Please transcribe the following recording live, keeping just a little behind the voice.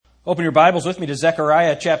Open your Bibles with me to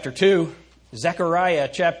Zechariah chapter 2. Zechariah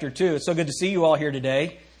chapter 2. It's so good to see you all here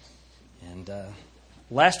today. And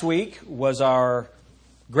last week was our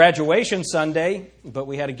graduation Sunday, but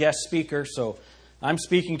we had a guest speaker, so I'm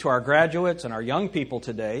speaking to our graduates and our young people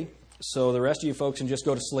today. So the rest of you folks can just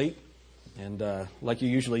go to sleep, and like you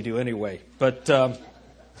usually do anyway. But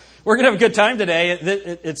we're going to have a good time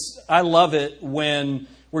today. I love it when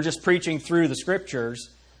we're just preaching through the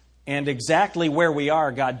Scriptures. And exactly where we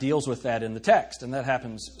are, God deals with that in the text. And that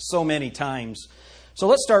happens so many times. So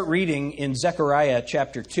let's start reading in Zechariah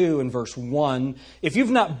chapter 2 and verse 1. If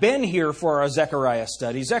you've not been here for our Zechariah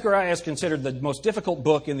study, Zechariah is considered the most difficult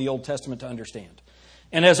book in the Old Testament to understand.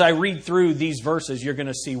 And as I read through these verses, you're going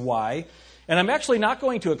to see why. And I'm actually not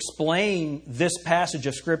going to explain this passage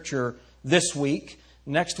of Scripture this week.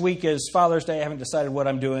 Next week is Father's Day. I haven't decided what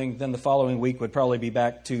I'm doing. Then the following week would probably be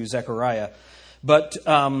back to Zechariah. But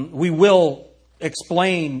we will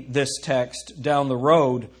explain this text down the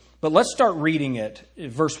road. But let's start reading it.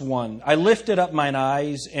 Verse 1. I lifted up mine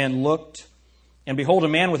eyes and looked, and behold, a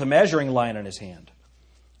man with a measuring line in his hand.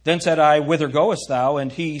 Then said I, Whither goest thou?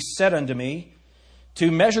 And he said unto me, To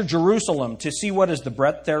measure Jerusalem, to see what is the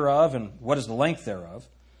breadth thereof, and what is the length thereof.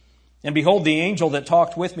 And behold, the angel that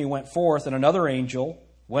talked with me went forth, and another angel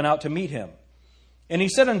went out to meet him. And he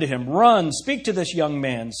said unto him, Run, speak to this young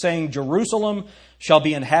man, saying, Jerusalem shall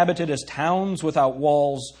be inhabited as towns without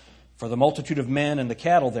walls, for the multitude of men and the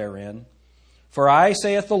cattle therein. For I,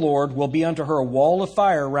 saith the Lord, will be unto her a wall of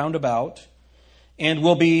fire round about, and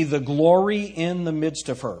will be the glory in the midst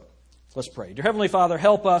of her. Let's pray. Dear Heavenly Father,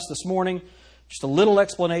 help us this morning. Just a little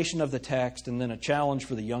explanation of the text, and then a challenge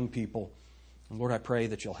for the young people. And Lord, I pray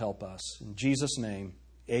that you'll help us. In Jesus' name,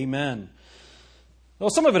 amen. Well,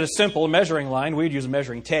 some of it is simple. A measuring line, we'd use a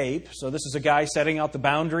measuring tape. So this is a guy setting out the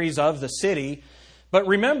boundaries of the city. But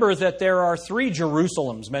remember that there are three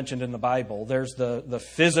Jerusalems mentioned in the Bible. There's the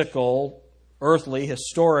physical, earthly,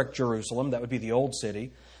 historic Jerusalem. That would be the old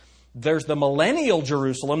city. There's the millennial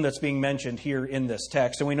Jerusalem that's being mentioned here in this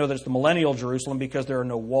text. And we know that it's the millennial Jerusalem because there are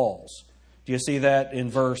no walls. Do you see that in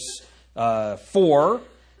verse 4?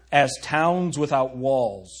 As towns without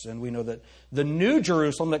walls. And we know that the new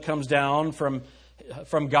Jerusalem that comes down from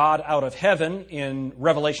God out of heaven in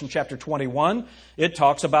Revelation chapter 21, it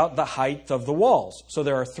talks about the height of the walls. So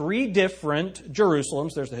there are three different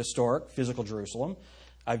Jerusalems. There's the historic, physical Jerusalem.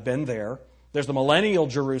 I've been there. There's the millennial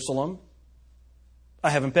Jerusalem. I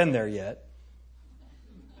haven't been there yet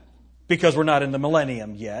because we're not in the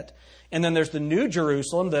millennium yet. And then there's the new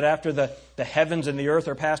Jerusalem that after the heavens and the earth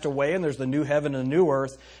are passed away and there's the new heaven and the new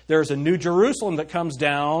earth, there's a new Jerusalem that comes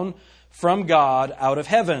down from God out of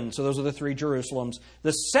heaven. So those are the three Jerusalems.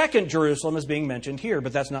 The second Jerusalem is being mentioned here,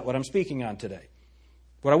 but that's not what I'm speaking on today.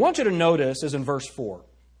 What I want you to notice is in verse 4.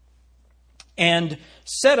 And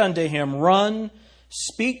said unto him, Run,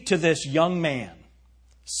 speak to this young man.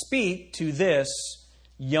 Speak to this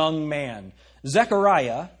young man.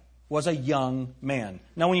 Zechariah was a young man.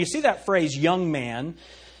 Now when you see that phrase, young man,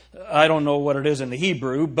 I don't know what it is in the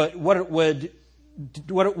Hebrew, but what it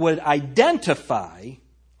would identify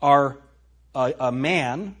are a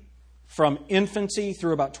man from infancy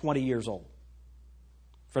through about 20 years old.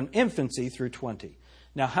 From infancy through 20.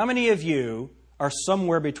 Now, how many of you are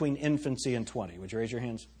somewhere between infancy and 20? Would you raise your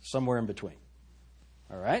hands? Somewhere in between.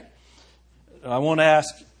 All right? I won't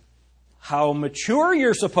ask how mature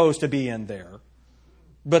you're supposed to be in there,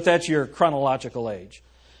 but that's your chronological age.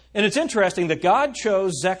 And it's interesting that God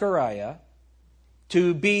chose Zechariah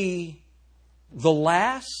to be the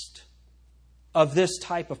last of this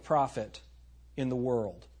type of prophet in the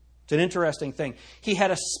world. It's an interesting thing. He had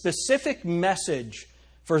a specific message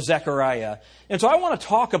for Zechariah. And so I want to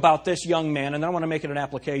talk about this young man, and then I want to make it an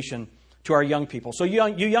application to our young people. So you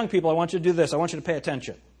young people, I want you to do this. I want you to pay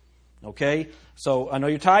attention. Okay? So I know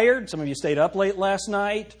you're tired. Some of you stayed up late last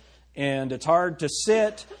night, and it's hard to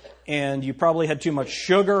sit, and you probably had too much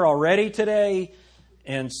sugar already today,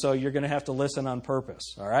 and so you're going to have to listen on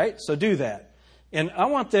purpose. All right? So do that. And I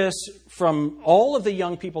want this from all of the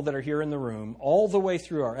young people that are here in the room, all the way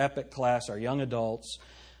through our EPIC class, our young adults.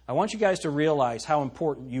 I want you guys to realize how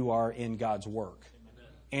important you are in God's work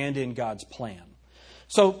and in God's plan.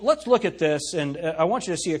 So let's look at this, and I want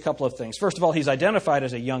you to see a couple of things. First of all, he's identified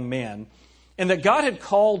as a young man, and that God had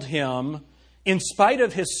called him in spite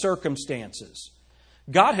of his circumstances.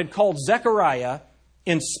 God had called Zechariah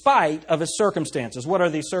in spite of his circumstances. What are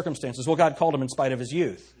these circumstances? Well, God called him in spite of his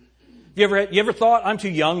youth. You ever thought, I'm too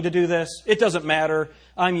young to do this? It doesn't matter.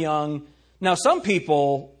 I'm young. Now, some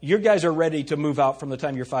people, you guys are ready to move out from the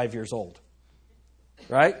time you're 5 years old.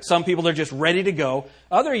 Right? Some people are just ready to go.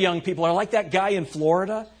 Other young people are like that guy in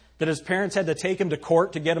Florida that his parents had to take him to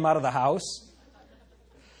court to get him out of the house?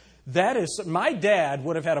 My dad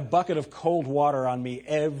would have had a bucket of cold water on me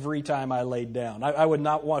every time I laid down. I would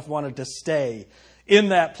not wanted to stay in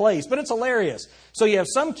that place, but it's hilarious. So you have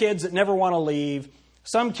some kids that never want to leave,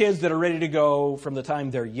 some kids that are ready to go from the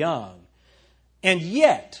time they're young. And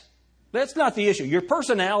yet, that's not the issue. Your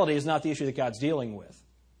personality is not the issue that God's dealing with.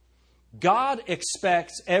 God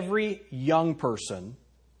expects every young person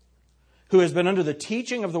who has been under the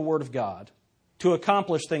teaching of the Word of God to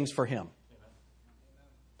accomplish things for Him.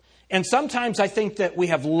 And sometimes I think that we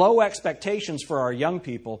have low expectations for our young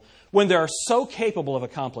people when they are so capable of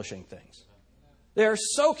accomplishing things. They are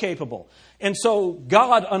so capable. And so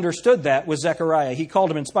God understood that with Zechariah. He called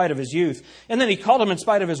him in spite of his youth. And then He called him in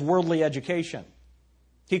spite of his worldly education.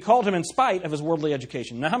 He called him in spite of his worldly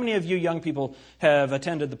education. Now, how many of you young people have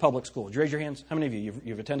attended the public school? Would you raise your hands? How many of you?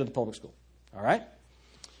 You've attended the public school. All right.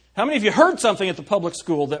 How many of you heard something at the public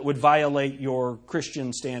school that would violate your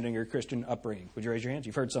Christian standing or Christian upbringing? Would you raise your hands?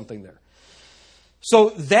 You've heard something there. So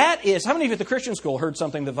how many of you at the Christian school heard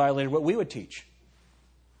something that violated what we would teach?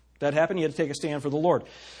 That happened, you had to take a stand for the Lord.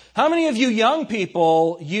 How many of you young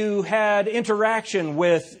people, you had interaction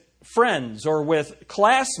with friends or with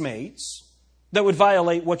classmates that would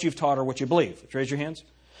violate what you've taught or what you believe? Would you raise your hands?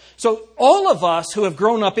 So all of us who have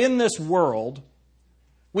grown up in this world,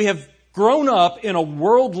 we have grown up in a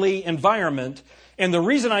worldly environment, and the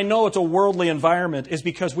reason I know it's a worldly environment is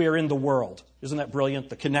because we are in the world. Isn't that brilliant,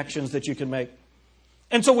 the connections that you can make?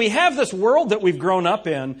 And so we have this world that we've grown up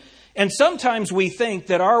in, and sometimes we think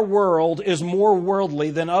that our world is more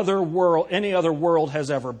worldly than any other world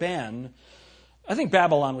has ever been. I think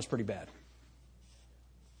Babylon was pretty bad.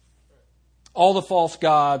 All the false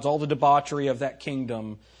gods, all the debauchery of that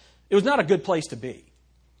kingdom, it was not a good place to be.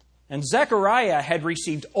 And Zechariah had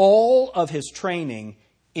received all of his training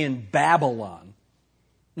in Babylon.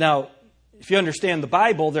 Now, if you understand the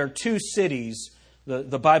Bible, there are two cities.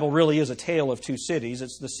 The Bible really is a tale of two cities.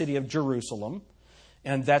 It's the city of Jerusalem,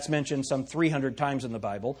 and that's mentioned some 300 times in the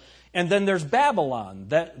Bible. And then there's Babylon.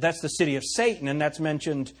 That's the city of Satan, and that's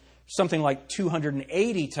mentioned something like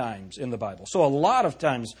 280 times in the Bible. So a lot of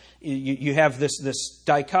times you have this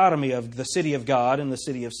dichotomy of the city of God and the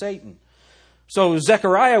city of Satan. So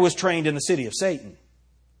Zechariah was trained in the city of Satan.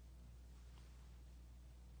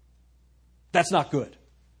 That's not good.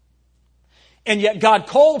 And yet God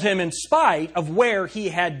called him in spite of where he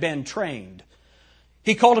had been trained.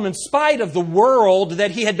 He called him in spite of the world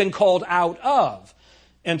that he had been called out of.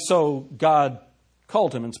 And so God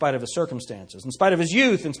called him in spite of his circumstances, in spite of his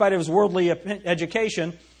youth, in spite of his worldly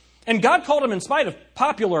education. And God called him in spite of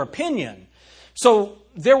popular opinion. So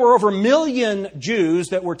there were over 1 million Jews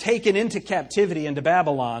that were taken into captivity into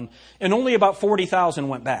Babylon, and only about 40,000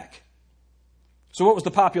 went back. So what was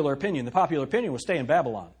the popular opinion? The popular opinion was stay in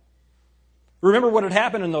Babylon. Remember what had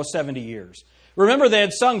happened in those 70 years. Remember they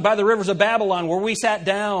had sung By the Rivers of Babylon, where we sat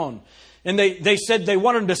down. And they said they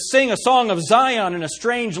wanted to sing a song of Zion in a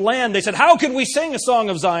strange land. They said, how could we sing a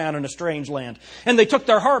song of Zion in a strange land? And they took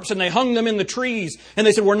their harps and they hung them in the trees. And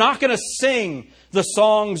they said, we're not going to sing the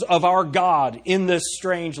songs of our God in this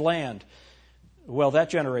strange land. Well,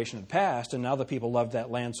 that generation had passed, and now the people loved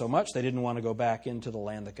that land so much they didn't want to go back into the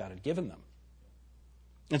land that God had given them.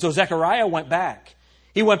 And so Zechariah went back.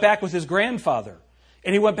 He went back with his grandfather.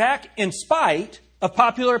 And he went back in spite of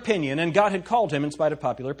popular opinion, and God had called him in spite of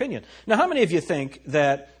popular opinion. Now, how many of you think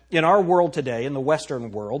that in our world today, in the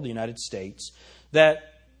Western world, the United States,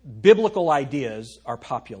 that biblical ideas are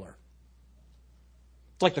popular?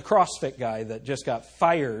 It's like the CrossFit guy that just got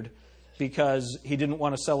fired because he didn't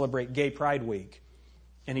want to celebrate Gay Pride Week.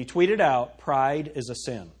 And he tweeted out, pride is a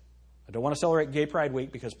sin. I don't want to celebrate Gay Pride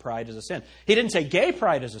Week because pride is a sin. He didn't say gay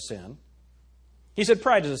pride is a sin. He said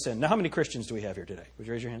pride is a sin. Now, how many Christians do we have here today? Would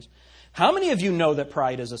you raise your hands? How many of you know that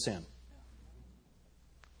pride is a sin?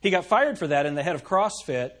 He got fired for that, and the head of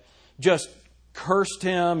CrossFit just cursed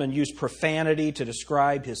him and used profanity to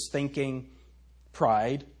describe his thinking.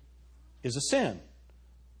 Pride is a sin.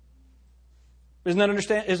 Isn't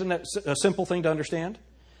that a simple thing to understand?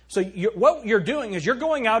 So what you're doing is you're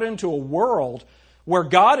going out into a world where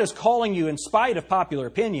God is calling you in spite of popular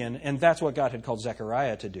opinion, and that's what God had called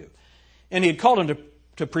Zechariah to do. And he had called him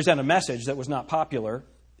to present a message that was not popular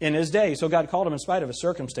in his day. So God called him in spite of his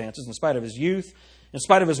circumstances, in spite of his youth, in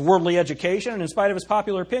spite of his worldly education, and in spite of his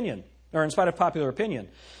popular opinion, or in spite of popular opinion.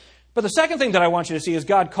 But the second thing that I want you to see is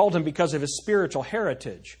God called him because of his spiritual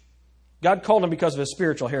heritage. God called him because of his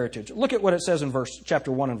spiritual heritage. Look at what it says in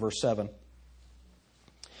chapter 1 and verse 7.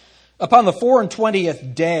 Upon the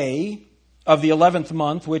 24th day of the 11th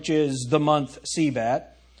month, which is the month Sebat,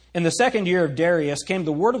 in the second year of Darius, came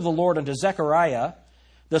the word of the Lord unto Zechariah,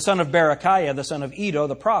 the son of Berechiah, the son of Iddo,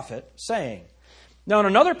 the prophet, saying. Now, in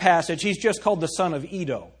another passage, he's just called the son of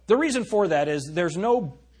Iddo. The reason for that is there's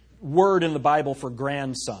no word in the Bible for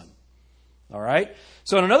grandson. All right?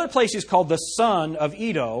 So in another place, he's called the son of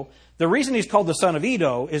Iddo. The reason he's called the son of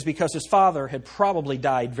Iddo is because his father had probably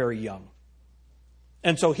died very young.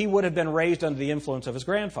 And so he would have been raised under the influence of his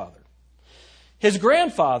grandfather. His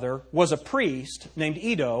grandfather was a priest named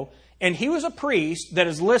Iddo, and he was a priest that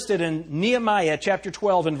is listed in Nehemiah chapter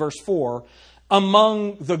 12 and verse 4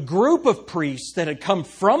 among the group of priests that had come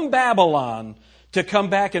from Babylon to come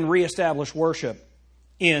back and reestablish worship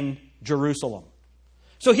in Jerusalem.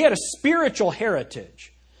 So he had a spiritual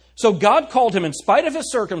heritage. So God called him in spite of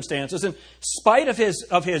his circumstances, in spite of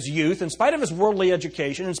his youth, in spite of his worldly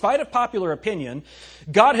education, in spite of popular opinion,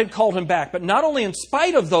 God had called him back. But not only in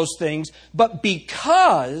spite of those things, but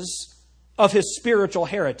because of his spiritual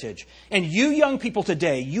heritage. And you young people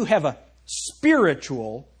today, you have a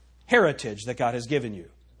spiritual heritage that God has given you.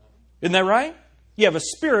 Isn't that right? You have a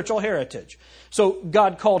spiritual heritage. So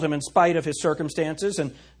God called him in spite of his circumstances,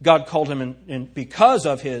 and God called him in because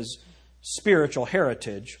of his spiritual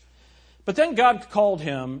heritage. But then God called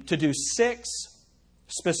him to do 6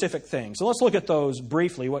 specific things. So let's look at those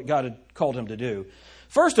briefly, what God had called him to do.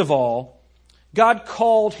 First of all, God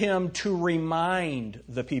called him to remind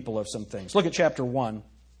the people of some things. Look at chapter 1.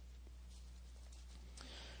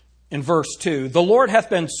 In verse 2, the Lord hath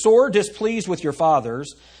been sore displeased with your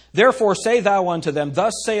fathers. Therefore say thou unto them,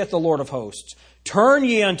 Thus saith the Lord of hosts, Turn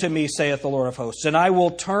ye unto me, saith the Lord of hosts, and I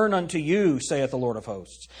will turn unto you, saith the Lord of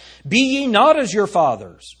hosts. Be ye not as your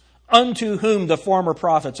fathers, unto whom the former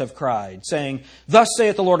prophets have cried, saying, Thus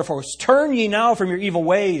saith the Lord of hosts, Turn ye now from your evil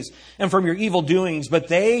ways and from your evil doings. But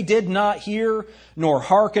they did not hear, nor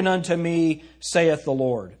hearken unto me, saith the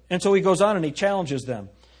Lord. And so he goes on and he challenges them.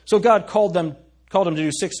 So God called him to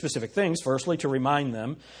do 6 specific things. Firstly, to remind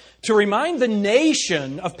them. To remind the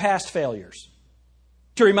nation of past failures.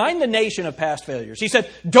 To remind the nation of past failures. He said,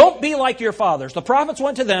 don't be like your fathers. The prophets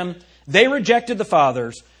went to them. They rejected the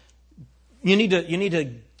fathers. You need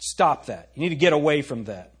to stop that. You need to get away from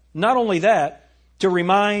that. Not only that, to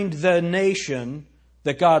remind the nation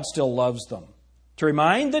that God still loves them. To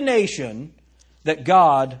remind the nation that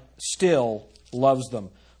God still loves them.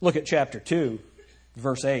 Look at chapter 2,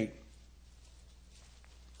 verse 8.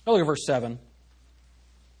 Oh, look at verse 7.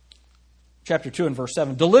 Chapter 2 and verse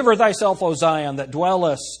 7. Deliver thyself, O Zion, that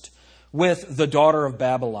dwellest with the daughter of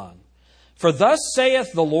Babylon. For thus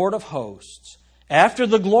saith the Lord of hosts, After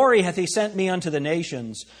the glory hath he sent me unto the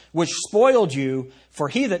nations, which spoiled you, for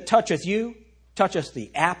he that toucheth you, toucheth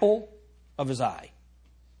the apple of his eye.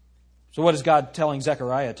 So what is God telling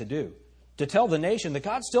Zechariah to do? To tell the nation that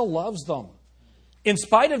God still loves them. In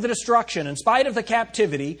spite of the destruction, in spite of the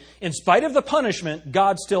captivity, in spite of the punishment,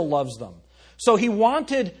 God still loves them. So he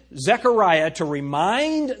wanted Zechariah to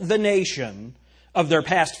remind the nation of their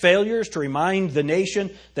past failures, to remind the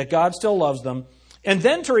nation that God still loves them, and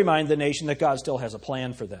then to remind the nation that God still has a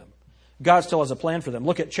plan for them. God still has a plan for them.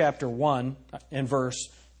 Look at chapter 1 and verse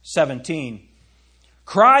 17.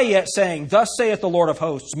 Cry yet, saying, Thus saith the Lord of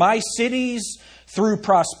hosts, My cities through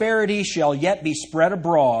prosperity shall yet be spread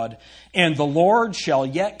abroad, and the Lord shall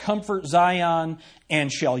yet comfort Zion,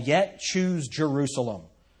 and shall yet choose Jerusalem.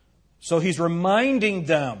 So he's reminding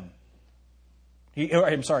them,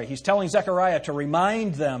 he's telling Zechariah to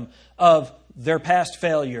remind them of their past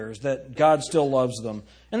failures, that God still loves them,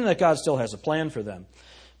 and that God still has a plan for them.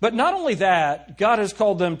 But not only that, God has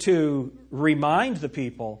called them to remind the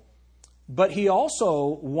people, but he also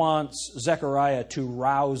wants Zechariah to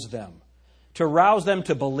rouse them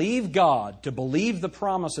to believe God, to believe the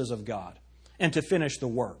promises of God, and to finish the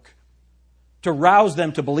work. To rouse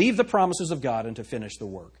them to believe the promises of God and to finish the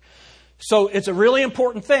work. So it's a really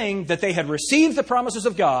important thing that they had received the promises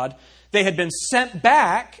of God. They had been sent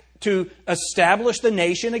back to establish the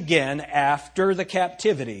nation again after the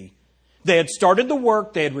captivity. They had started the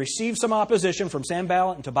work. They had received some opposition from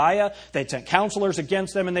Sanballat and Tobiah. They had sent counselors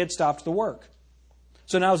against them, and they had stopped the work.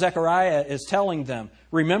 So now Zechariah is telling them,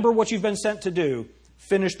 remember what you've been sent to do.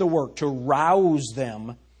 Finish the work, to rouse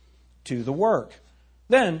them to the work.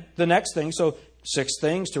 Then the next thing, so 6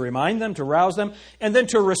 things, to remind them, to rouse them, and then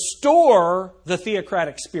to restore the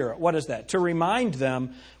theocratic spirit. What is that? To remind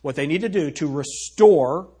them what they need to do to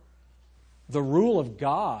restore the rule of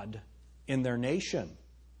God in their nation.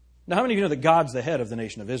 Now, how many of you know that God's the head of the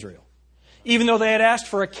nation of Israel? Even though they had asked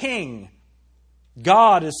for a king,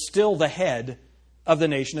 God is still the head of the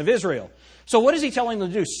nation of Israel. So what is he telling them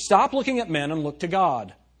to do? Stop looking at men and look to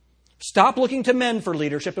God. Stop looking to men for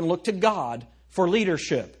leadership and look to God for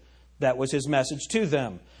leadership. That was his message to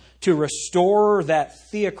them. to restore that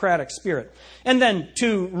theocratic spirit, and then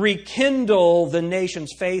to rekindle the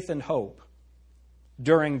nation's faith and hope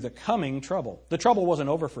during the coming trouble. The trouble wasn't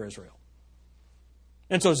over for Israel.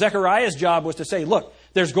 And so Zechariah's job was to say, look,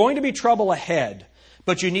 there's going to be trouble ahead,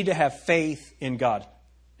 but you need to have faith in God.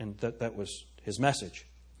 And that was his message.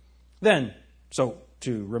 Then, so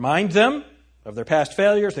to remind them of their past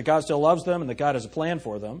failures, that God still loves them and that God has a plan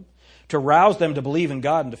for them, to rouse them to believe in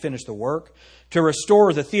God and to finish the work, to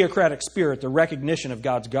restore the theocratic spirit, the recognition of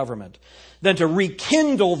God's government, then to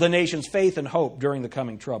rekindle the nation's faith and hope during the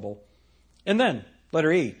coming trouble, and then,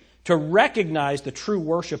 letter E, to recognize the true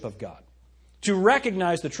worship of God. To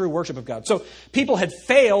recognize the true worship of God. So people had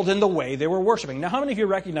failed in the way they were worshiping. Now, how many of you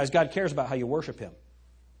recognize God cares about how you worship Him?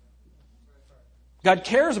 God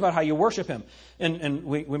cares about how you worship Him. And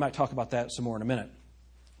we might talk about that some more in a minute.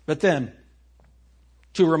 But then,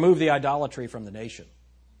 to remove the idolatry from the nation.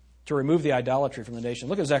 To remove the idolatry from the nation.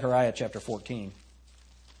 Look at Zechariah chapter 14.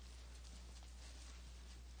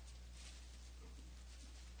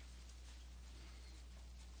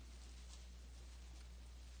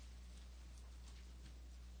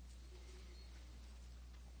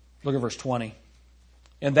 Look at verse 20.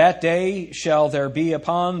 In that day shall there be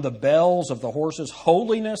upon the bells of the horses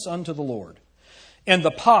holiness unto the Lord. And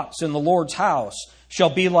the pots in the Lord's house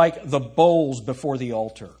shall be like the bowls before the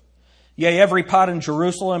altar. Yea, every pot in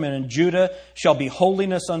Jerusalem and in Judah shall be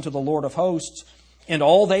holiness unto the Lord of hosts. And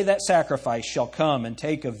all they that sacrifice shall come and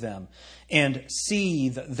take of them, and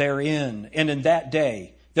seethe therein. And in that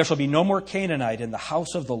day there shall be no more Canaanite in the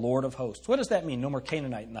house of the Lord of hosts. What does that mean, no more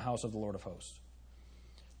Canaanite in the house of the Lord of hosts?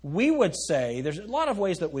 We would say, there's a lot of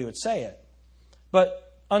ways that we would say it,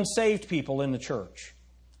 but unsaved people in the church,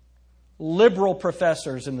 liberal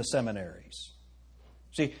professors in the seminaries,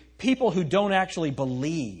 see, people who don't actually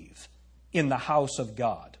believe in the house of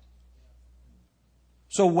God.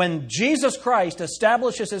 So when Jesus Christ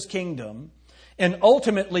establishes His kingdom and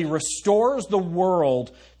ultimately restores the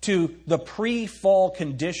world to the pre-fall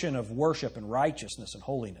condition of worship and righteousness and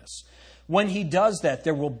holiness, when He does that,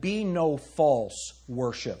 there will be no false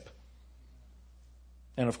worship.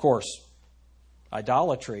 And of course,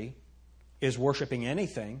 idolatry is worshiping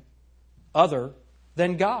anything other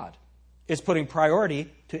than God. It's putting priority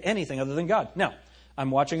to anything other than God. Now,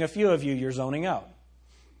 I'm watching a few of you, you're zoning out.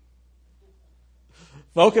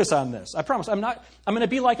 Focus on this. I promise, I'm going to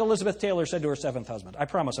be like Elizabeth Taylor said to her seventh husband. I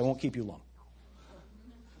promise I won't keep you long.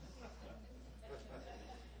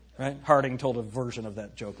 Right? Harding told a version of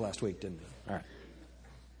that joke last week, didn't he? All right.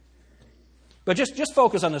 But just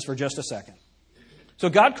focus on this for just a second. So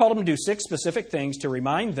God called them to do 6 specific things to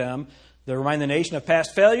remind them, to remind the nation of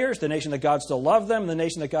past failures, the nation that God still loved them, the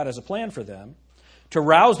nation that God has a plan for them, to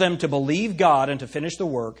rouse them to believe God and to finish the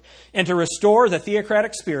work, and to restore the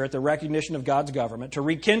theocratic spirit, the recognition of God's government, to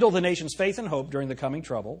rekindle the nation's faith and hope during the coming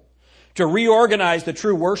trouble, to reorganize the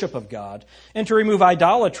true worship of God, and to remove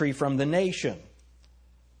idolatry from the nation.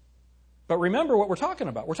 But remember what we're talking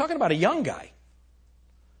about. We're talking about a young guy,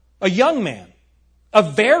 a young man, a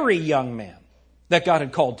very young man that God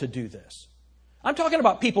had called to do this. I'm talking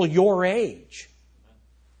about people your age.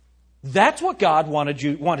 That's what God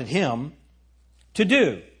wanted him to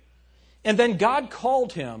do. And then God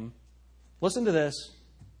called him, listen to this,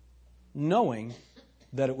 knowing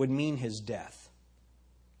that it would mean his death.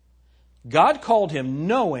 God called him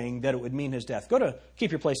knowing that it would mean his death.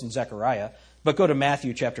 Keep your place in Zechariah, but go to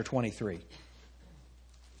Matthew chapter 23.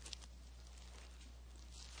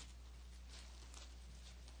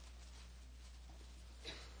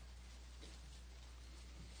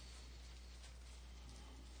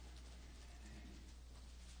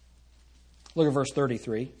 Look at verse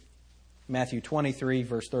 33. Matthew 23,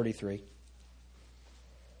 verse 33.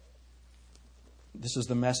 This is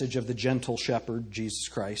the message of the gentle shepherd, Jesus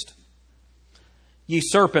Christ. Ye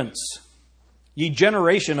serpents, ye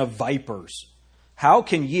generation of vipers, how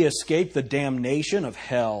can ye escape the damnation of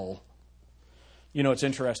hell? You know, it's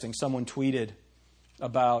interesting. Someone tweeted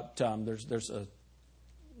about, there's a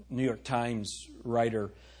New York Times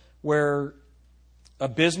writer where a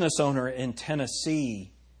business owner in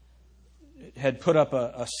Tennessee had put up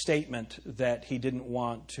a statement that he didn't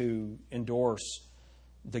want to endorse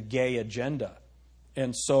the gay agenda.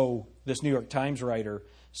 And so this New York Times writer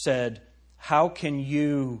said, how can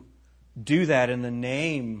you do that in the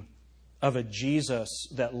name of a Jesus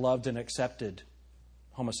that loved and accepted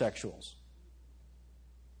homosexuals?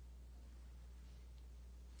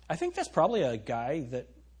 I think that's probably a guy that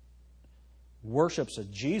worships a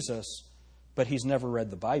Jesus, but he's never read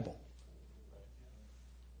the Bible.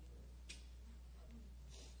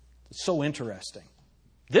 It's so interesting.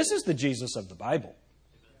 This is the Jesus of the Bible.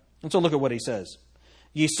 And so look at what he says.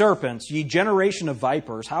 Ye serpents, ye generation of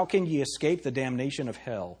vipers, how can ye escape the damnation of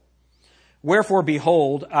hell? Wherefore,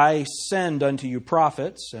 behold, I send unto you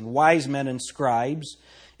prophets, and wise men and scribes,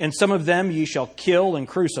 and some of them ye shall kill and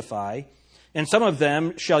crucify, and some of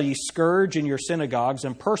them shall ye scourge in your synagogues,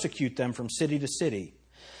 and persecute them from city to city,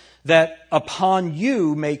 that upon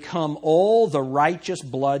you may come all the righteous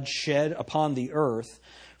blood shed upon the earth,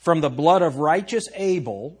 from the blood of righteous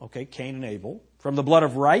Abel, okay, Cain and Abel, from the blood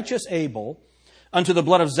of righteous Abel, unto the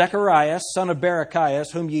blood of Zechariah, son of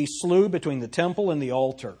Barachias, whom ye slew between the temple and the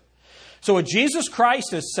altar. So what Jesus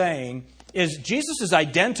Christ is saying is Jesus is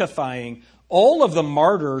identifying all of the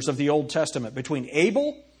martyrs of the Old Testament between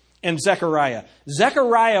Abel and Zechariah.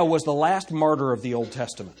 Zechariah was the last martyr of the Old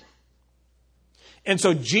Testament. And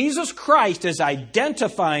so Jesus Christ is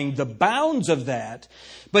identifying the bounds of that,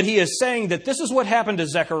 but he is saying that this is what happened to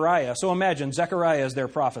Zechariah. So imagine Zechariah is there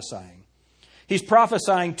prophesying. He's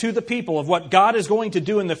prophesying to the people of what God is going to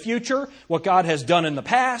do in the future, what God has done in the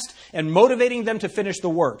past, and motivating them to finish the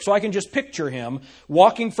work. So I can just picture him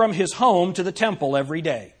walking from his home to the temple every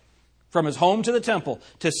day. From his home to the temple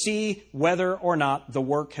to see whether or not the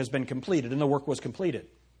work has been completed. And the work was completed.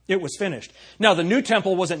 It was finished. Now, the new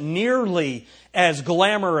temple wasn't nearly as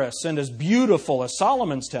glamorous and as beautiful as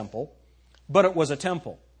Solomon's temple, but it was a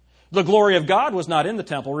temple. The glory of God was not in the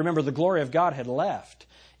temple. Remember, the glory of God had left.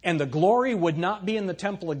 And the glory would not be in the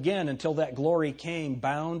temple again until that glory came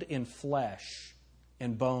bound in flesh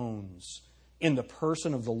and bones in the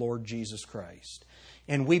person of the Lord Jesus Christ.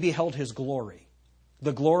 And we beheld His glory.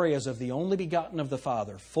 The glory as of the only begotten of the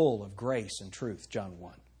Father, full of grace and truth, John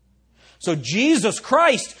 1. So Jesus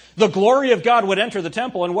Christ, the glory of God, would enter the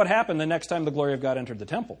temple. And what happened the next time the glory of God entered the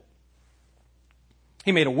temple?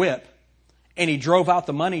 He made a whip. And he drove out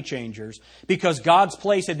the money changers because God's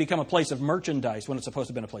place had become a place of merchandise when it's supposed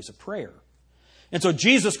to have been a place of prayer. And so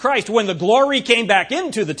Jesus Christ, when the glory came back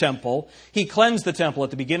into the temple, He cleansed the temple. At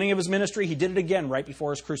the beginning of His ministry, He did it again right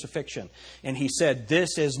before His crucifixion. And He said,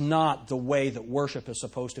 this is not the way that worship is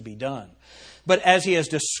supposed to be done. But as He is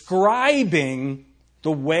describing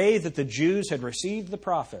the way that the Jews had received the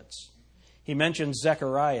prophets, He mentions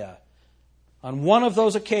Zechariah. On one of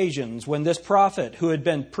those occasions when this prophet who had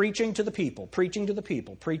been preaching to the people,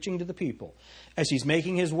 as he's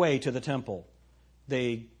making his way to the temple,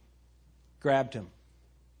 they grabbed him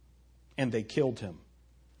and they killed him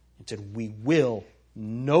and said, we will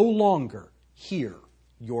no longer hear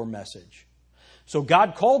your message. So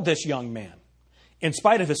God called this young man in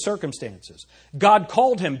spite of his circumstances. God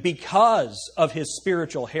called him because of his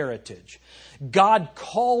spiritual heritage. God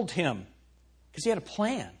called him because He had a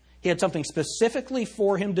plan. He had something specifically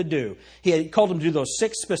for him to do. He had called him to do those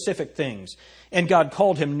 6 specific things. And God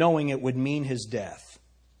called him knowing it would mean his death.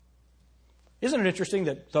 Isn't it interesting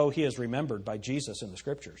that though he is remembered by Jesus in the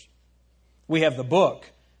Scriptures, we have the book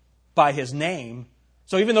by his name.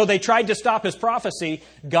 So even though they tried to stop his prophecy,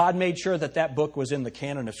 God made sure that that book was in the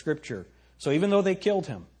canon of Scripture. So even though they killed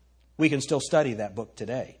him, we can still study that book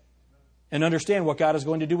today and understand what God is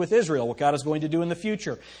going to do with Israel, what God is going to do in the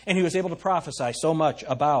future. And he was able to prophesy so much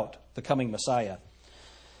about the coming Messiah.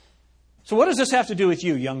 So what does this have to do with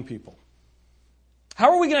you, young people?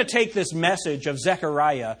 How are we going to take this message of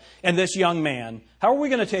Zechariah and this young man, how are we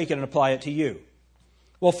going to take it and apply it to you?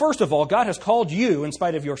 Well, first of all, God has called you in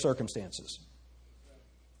spite of your circumstances.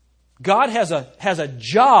 God has a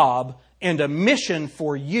job and a mission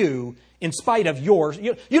for you in spite of yours.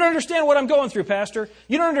 You don't understand what I'm going through, Pastor.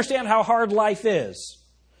 You don't understand how hard life is.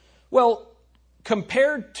 Well,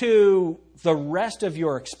 compared to the rest of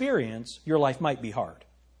your experience, your life might be hard.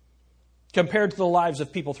 Compared to the lives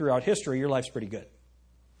of people throughout history, your life's pretty good.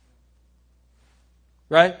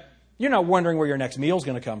 Right? You're not wondering where your next meal is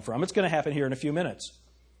going to come from. It's going to happen here in a few minutes.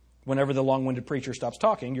 Whenever the long-winded preacher stops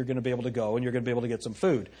talking, you're going to be able to go and you're going to be able to get some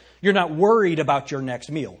food. You're not worried about your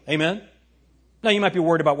next meal. Amen? Now, you might be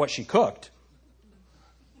worried about what she cooked.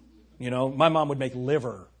 You know, my mom would make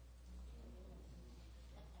liver.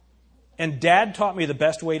 And Dad taught me the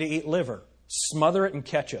best way to eat liver. Smother it in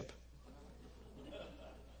ketchup.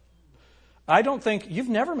 I don't think, you've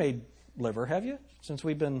never made liver, have you? Since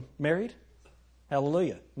we've been married?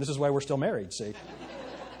 Hallelujah. This is why we're still married, see?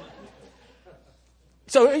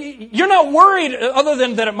 So you're not worried, other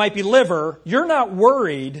than that it might be liver, you're not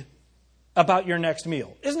worried about your next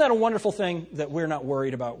meal. Isn't that a wonderful thing that we're not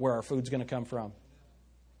worried about where our food's going to come from?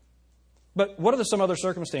 But what are some other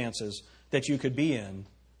circumstances that you could be in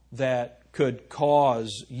that could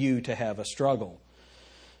cause you to have a struggle?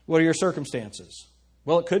 What are your circumstances?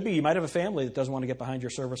 Well, it could be you might have a family that doesn't want to get behind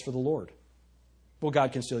your service for the Lord. Well,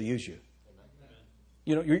 God can still use you.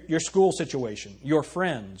 You know, your school situation, your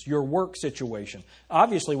friends, your work situation.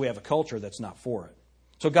 Obviously, we have a culture that's not for it.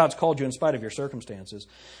 So God's called you in spite of your circumstances.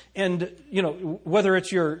 And, whether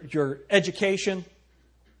it's your education,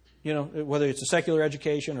 whether it's a secular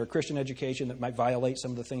education or a Christian education that might violate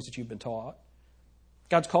some of the things that you've been taught,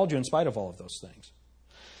 God's called you in spite of all of those things.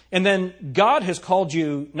 And then God has called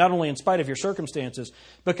you not only in spite of your circumstances,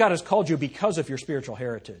 but God has called you because of your spiritual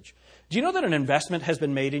heritage. Do you know that an investment has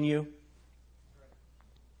been made in you?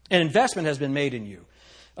 An investment has been made in you.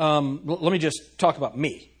 Let me just talk about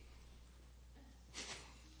me.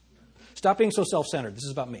 Stop being so self-centered. This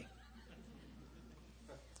is about me.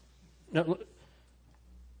 Now,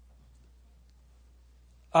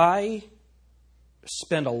 I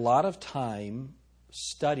spend a lot of time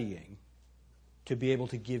studying to be able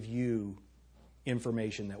to give you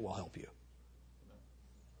information that will help you.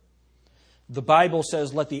 The Bible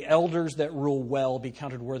says, let the elders that rule well be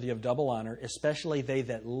counted worthy of double honor, especially they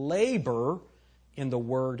that labor in the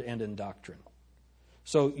word and in doctrine.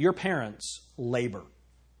 So your parents labor.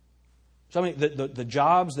 So I mean, the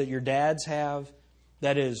jobs that your dads have,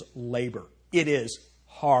 that is labor. It is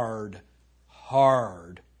hard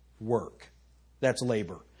work. That's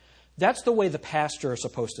labor. That's the way the pastor is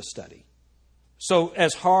supposed to study. So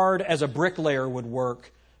as hard as a bricklayer would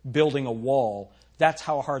work building a wall, that's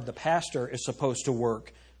how hard the pastor is supposed to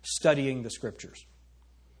work studying the Scriptures.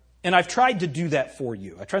 And I've tried to do that for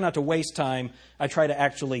you. I try not to waste time. I try to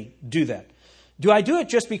actually do that. Do I do it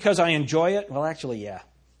just because I enjoy it? Well, actually, yeah.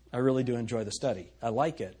 I really do enjoy the study. I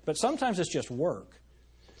like it. But sometimes it's just work.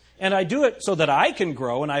 And I do it so that I can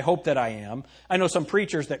grow, and I hope that I am. I know some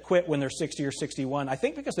preachers that quit when they're 60 or 61, I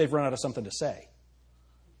think because they've run out of something to say.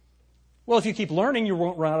 Well, if you keep learning, you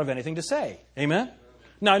won't run out of anything to say. Amen?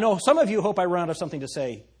 Now, I know some of you hope I run out of something to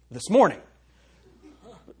say this morning.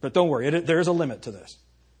 But don't worry, there is a limit to this.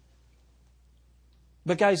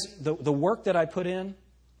 But guys, the work that I put in,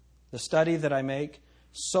 the study that I make,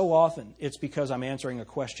 so often it's because I'm answering a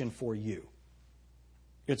question for you.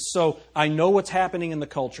 It's so I know what's happening in the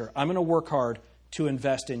culture. I'm going to work hard to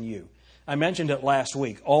invest in you. I mentioned it last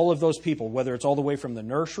week. All of those people, whether it's all the way from the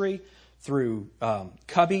nursery, through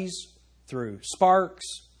Cubbies, through Sparks,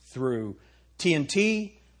 through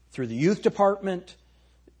TNT, through the youth department,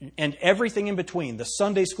 and everything in between, the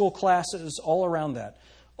Sunday school classes, all around that.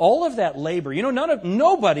 All of that labor,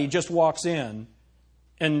 nobody just walks in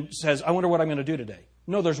and says, I wonder what I'm going to do today.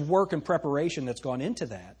 No, there's work and preparation that's gone into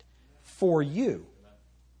that for you.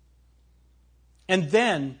 And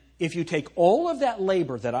then, if you take all of that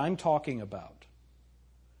labor that I'm talking about,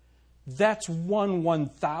 that's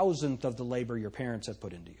 1/1000th of the labor your parents have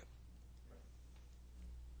put into you.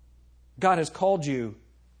 God has called you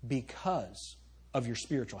because of your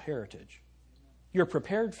spiritual heritage. You're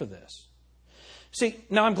prepared for this. See,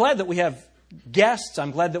 now I'm glad that we have guests.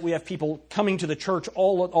 I'm glad that we have people coming to the church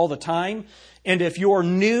all the time. And if you're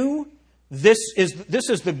new, this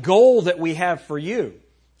is the goal that we have for you.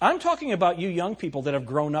 I'm talking about you young people that have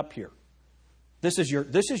grown up here. This is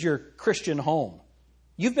your Christian home.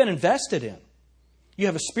 You've been invested in. You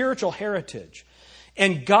have a spiritual heritage.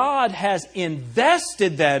 And God has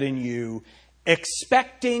invested that in you,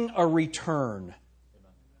 expecting a return.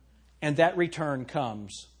 And that return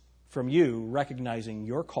comes from you recognizing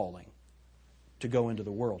your calling to go into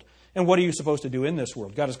the world. And what are you supposed to do in this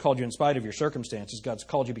world? God has called you in spite of your circumstances. God's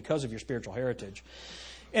called you because of your spiritual heritage.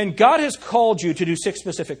 And God has called you to do 6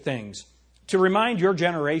 specific things. To remind your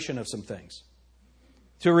generation of some things.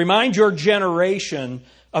 To remind your generation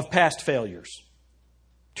of past failures.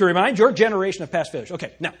 To remind your generation of past failures.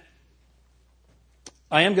 Okay, now,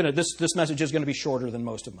 this message is going to be shorter than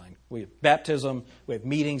most of mine. We have baptism, we have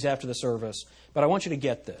meetings after the service, but I want you to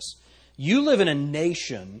get this. You live in a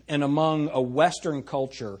nation and among a Western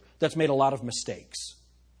culture that's made a lot of mistakes.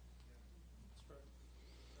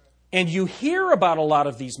 And you hear about a lot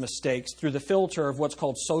of these mistakes through the filter of what's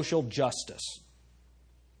called social justice.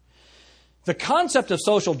 The concept of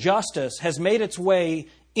social justice has made its way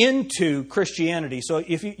into Christianity. So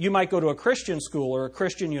if you might go to a Christian school or a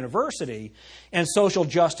Christian university, and social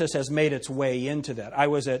justice has made its way into that. I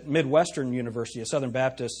was at Midwestern University, a Southern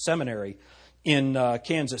Baptist seminary in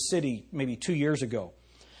Kansas City maybe 2 years ago.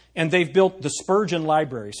 And they've built the Spurgeon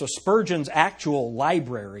Library. So Spurgeon's actual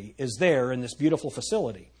library is there in this beautiful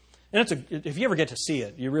facility. And if you ever get to see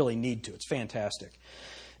it, you really need to. It's fantastic.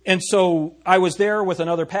 And so I was there with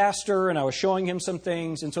another pastor, and I was showing him some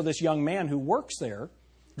things. And so this young man who works there,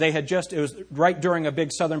 it was right during a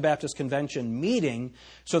big Southern Baptist Convention meeting,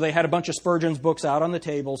 so they had a bunch of Spurgeon's books out on the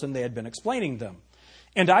tables, and they had been explaining them.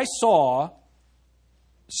 And I saw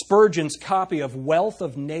Spurgeon's copy of Wealth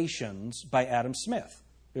of Nations by Adam Smith.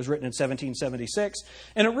 It was written in 1776,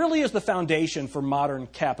 and it really is the foundation for modern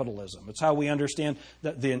capitalism. It's how we understand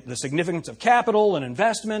the significance of capital and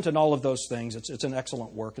investment and all of those things. It's an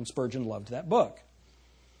excellent work, and Spurgeon loved that book.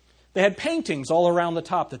 They had paintings all around the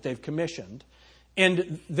top that they've commissioned,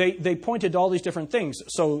 and they pointed to all these different things.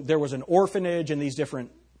 So there was an orphanage and these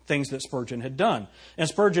different things that Spurgeon had done. And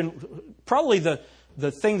Spurgeon, probably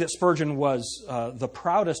the thing that Spurgeon was the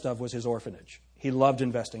proudest of was his orphanage. He loved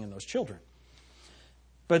investing in those children.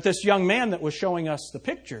 But this young man that was showing us the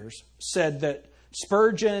pictures said that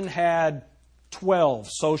Spurgeon had 12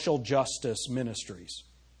 social justice ministries.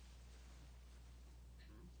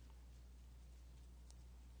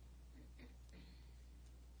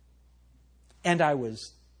 And I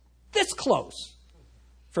was this close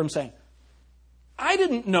from saying, I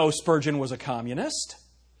didn't know Spurgeon was a communist.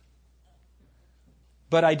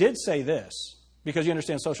 But I did say this, because you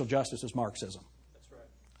understand social justice is Marxism.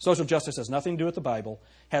 Social justice has nothing to do with the Bible,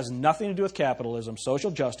 has nothing to do with capitalism. Social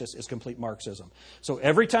justice is complete Marxism. So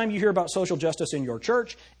every time you hear about social justice in your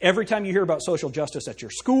church, every time you hear about social justice at your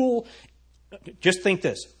school, just think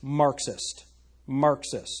this: Marxist,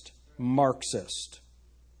 Marxist, Marxist.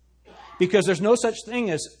 Because there's no such thing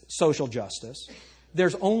as social justice.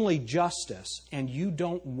 There's only justice, and you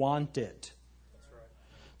don't want it.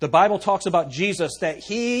 The Bible talks about Jesus, that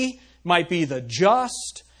He might be the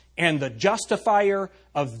just and the justifier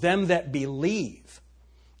of them that believe.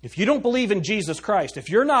 If you don't believe in Jesus Christ, if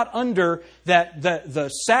you're not under the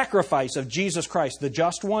sacrifice of Jesus Christ, the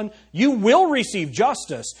just one, you will receive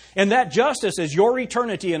justice. And that justice is your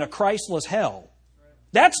eternity in a Christless hell.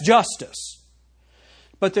 That's justice.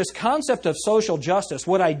 But this concept of social justice,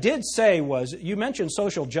 what I did say was, you mentioned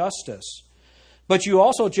social justice, but you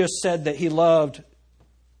also just said that he loved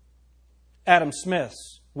Adam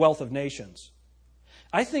Smith's Wealth of Nations.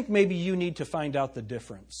 I think maybe you need to find out the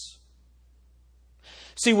difference.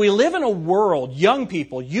 See, we live in a world, young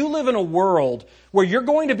people, you live in a world where you're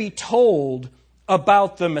going to be told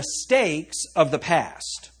about the mistakes of the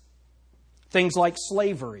past. Things like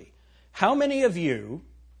slavery. How many of you,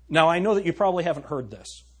 now I know that you probably haven't heard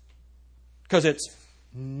this, because it's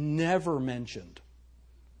never mentioned.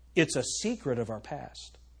 It's a secret of our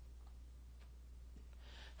past.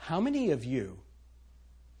 How many of you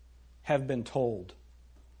have been told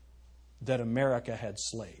that America had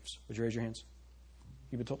slaves? Would you raise your hands?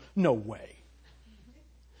 You've been told? No way.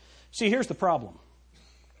 See, here's the problem.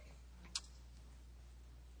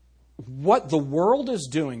 What the world is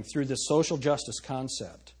doing through this social justice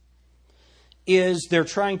concept is they're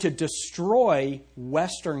trying to destroy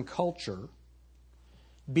Western culture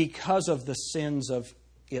because of the sins of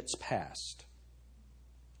its past.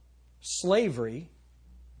 Slavery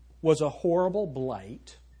was a horrible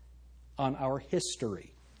blight on our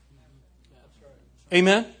history.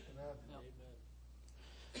 Amen?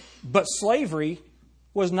 But slavery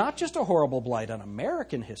was not just a horrible blight on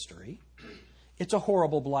American history. It's a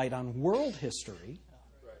horrible blight on world history.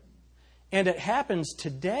 And it happens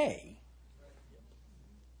today.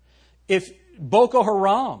 If Boko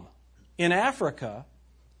Haram in Africa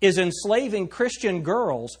is enslaving Christian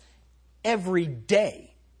girls every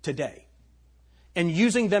day today and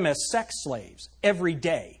using them as sex slaves every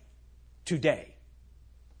day today.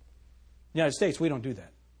 In the United States, we don't do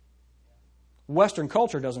that. Western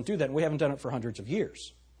culture doesn't do that, and we haven't done it for hundreds of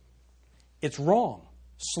years. It's wrong.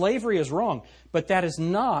 Slavery is wrong, but that is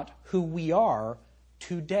not who we are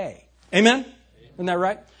today. Amen? Isn't that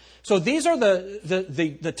right? So these are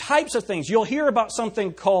the types of things. You'll hear about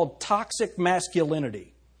something called toxic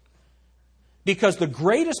masculinity. Because the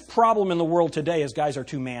greatest problem in the world today is guys are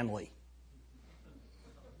too manly.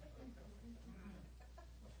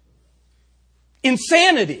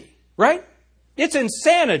 Insanity, right? It's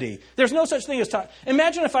insanity. There's no such thing as toxic.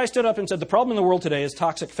 Imagine if I stood up and said the problem in the world today is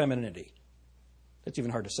toxic femininity. That's even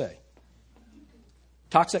hard to say.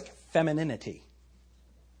 Toxic femininity.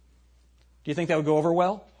 Do you think that would go over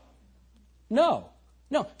well? No.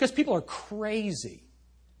 No, because people are crazy.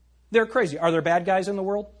 They're crazy. Are there bad guys in the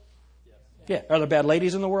world? Yeah. Are there bad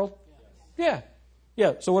ladies in the world? Yeah.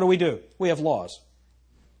 Yeah. So what do? We have laws.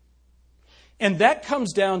 And that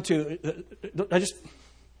comes down to, I just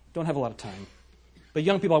don't have a lot of time. But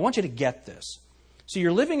young people, I want you to get this. So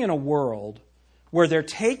you're living in a world where they're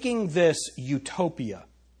taking this utopia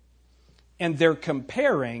and they're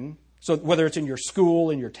comparing, so whether it's in your school,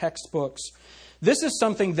 in your textbooks, this is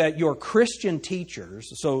something that your Christian teachers,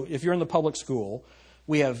 so if you're in the public school,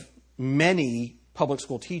 we have many public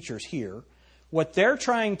school teachers here. What they're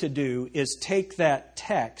trying to do is take that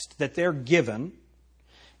text that they're given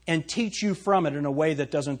and teach you from it in a way that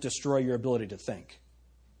doesn't destroy your ability to think.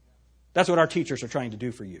 That's what our teachers are trying to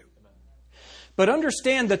do for you. But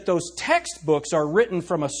understand that those textbooks are written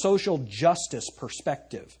from a social justice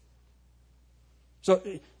perspective. So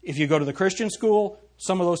if you go to the Christian school,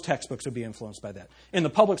 some of those textbooks would be influenced by that. In the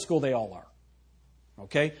public school, they all are.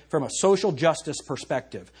 Okay? From a social justice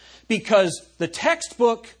perspective. Because the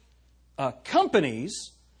textbook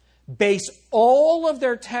companies base all of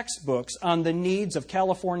their textbooks on the needs of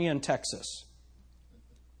California and Texas.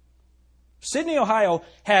 Sydney, Ohio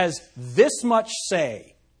has this much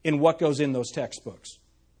say in what goes in those textbooks.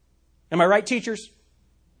 Am I right, teachers?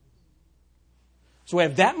 So we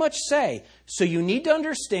have that much say. So you need to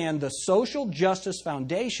understand the social justice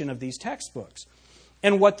foundation of these textbooks.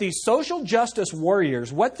 And what these social justice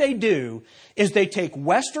warriors, what they do is they take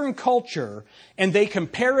Western culture and they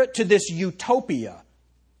compare it to this utopia.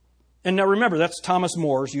 And now remember, that's Thomas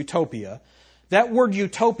More's Utopia. That word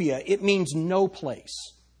utopia, it means no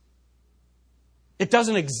place. It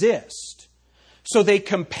doesn't exist. So they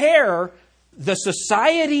compare the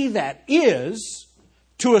society that is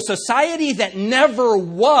to a society that never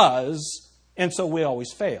was, and so we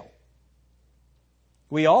always fail.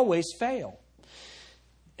 We always fail.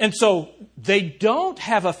 And so they don't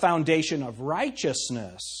have a foundation of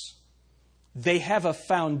righteousness. They have a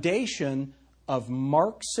foundation of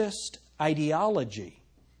Marxist ideology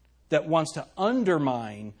that wants to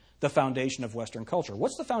undermine the foundation of Western culture.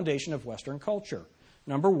 What's the foundation of Western culture?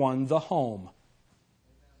 Number one, the home.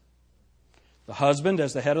 The husband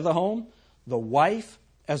as the head of the home, the wife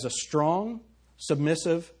as a strong,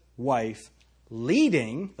 submissive wife,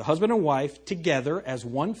 leading the husband and wife together as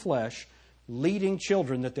one flesh, leading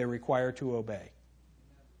children that they're required to obey.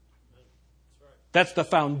 That's the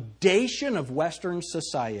foundation of Western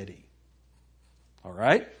society. All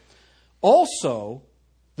right? Also,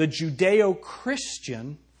 the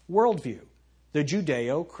Judeo-Christian worldview. The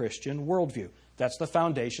Judeo-Christian worldview. That's the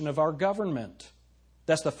foundation of our government.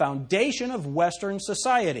 That's the foundation of Western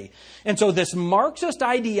society. And so this Marxist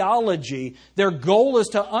ideology, their goal is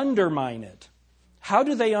to undermine it. How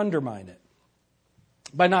do they undermine it?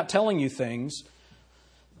 By not telling you things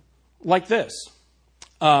like this.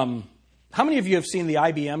 How many of you have seen the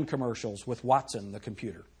IBM commercials with Watson, the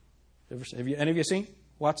computer? Any of you seen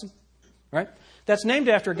Watson? Right? That's named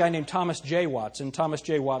after a guy named Thomas J. Watson. Thomas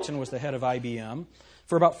J. Watson was the head of IBM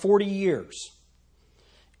for about 40 years.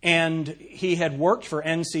 And he had worked for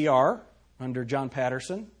NCR under John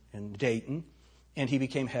Patterson in Dayton, and he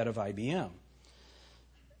became head of IBM.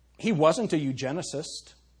 He wasn't a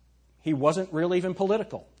eugenicist. He wasn't really even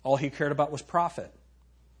political. All he cared about was profit.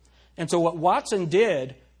 And so what Watson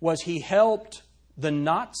did was he helped the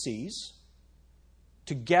Nazis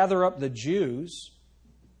to gather up the Jews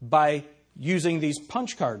by using these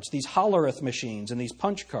punch cards, these Hollerith machines and these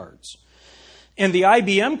punch cards. And the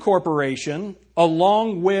IBM Corporation,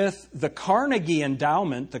 along with the Carnegie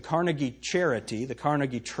Endowment, the Carnegie Charity, the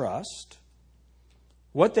Carnegie Trust,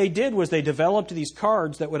 what they did was they developed these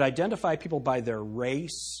cards that would identify people by their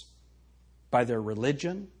race, by their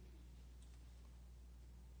religion.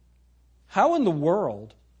 How in the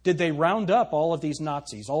world did they round up all of these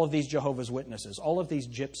Nazis, all of these Jehovah's Witnesses, all of these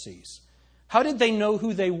gypsies? How did they know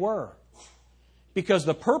who they were? Because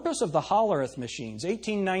the purpose of the Hollerith machines,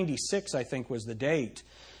 1896 I think was the date,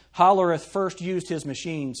 Hollerith first used his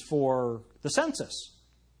machines for the census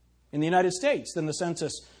in the United States, then the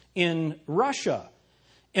census in Russia.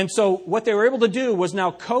 And so what they were able to do was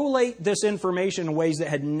now collate this information in ways that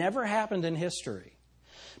had never happened in history.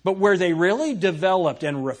 But where they really developed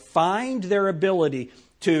and refined their ability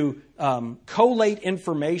to collate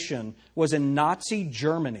information was in Nazi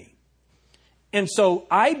Germany. And so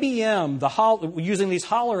IBM, using these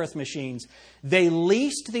Hollerith machines, they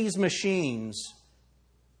leased these machines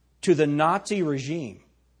to the Nazi regime.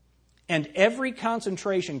 And every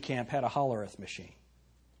concentration camp had a Hollerith machine.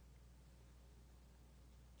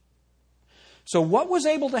 So what was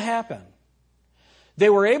able to happen? They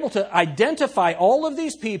were able to identify all of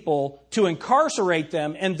these people, to incarcerate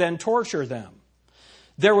them, and then torture them.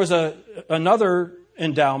 There was another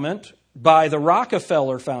endowment by the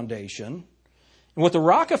Rockefeller Foundation. And what the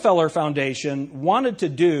Rockefeller Foundation wanted to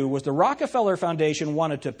do was the Rockefeller Foundation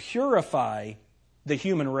wanted to purify the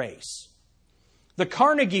human race. The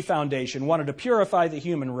Carnegie Foundation wanted to purify the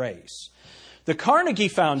human race. The Carnegie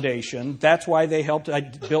Foundation, that's why they helped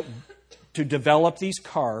to develop these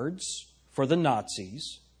cards for the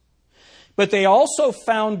Nazis. But they also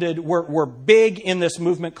were big in this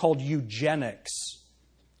movement called eugenics.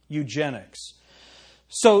 Eugenics.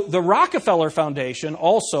 So the Rockefeller Foundation,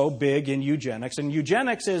 also big in eugenics, and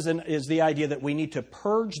eugenics is the idea that we need to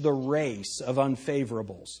purge the race of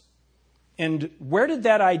unfavorables. And where did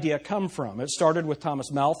that idea come from? It started with Thomas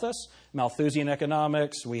Malthus, Malthusian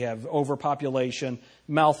economics. We have overpopulation.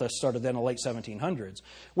 Malthus started then in the late 1700s.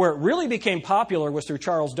 Where it really became popular was through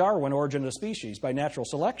Charles Darwin, Origin of the Species, by natural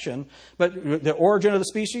selection. But the origin of the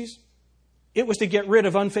species, it was to get rid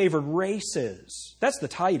of unfavored races. That's the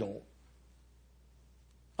title.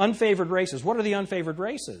 Unfavored races. What are the unfavored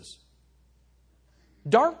races?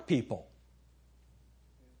 Dark people.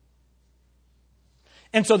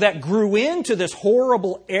 And so that grew into this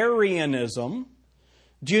horrible Aryanism.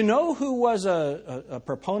 Do you know who was a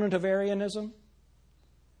proponent of Aryanism?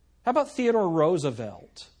 How about Theodore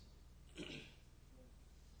Roosevelt?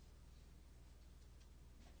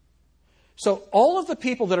 So all of the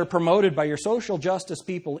people that are promoted by your social justice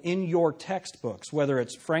people in your textbooks, whether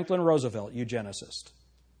it's Franklin Roosevelt, eugenicist,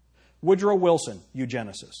 Woodrow Wilson,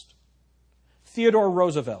 eugenicist, Theodore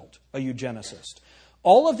Roosevelt, a eugenicist,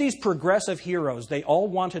 all of these progressive heroes, they all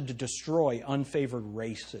wanted to destroy unfavored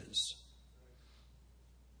races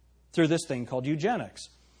through this thing called eugenics.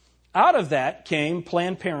 Out of that came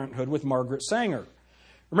Planned Parenthood with Margaret Sanger.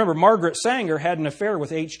 Remember, Margaret Sanger had an affair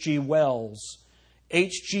with H.G. Wells.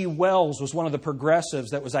 H.G. Wells was one of the progressives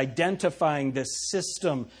that was identifying this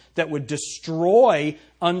system that would destroy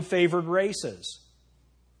unfavored races.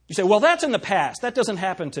 You say, well, that's in the past. That doesn't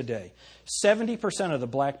happen today. 70% of the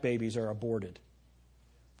black babies are aborted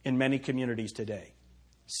in many communities today.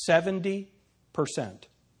 70%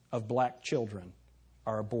 of black children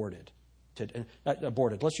are aborted.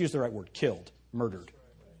 Aborted. Let's use the right word. Killed, murdered,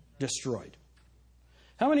 destroyed.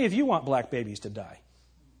 How many of you want black babies to die?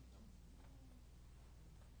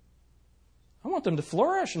 I want them to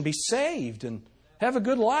flourish and be saved and have a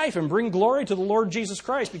good life and bring glory to the Lord Jesus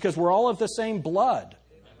Christ because we're all of the same blood.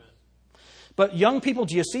 But young people,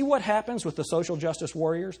 do you see what happens with the social justice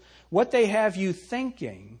warriors? What they have you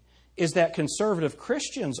thinking is that conservative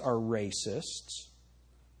Christians are racists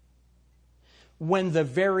when the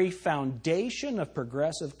very foundation of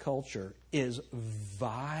progressive culture is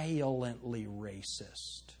violently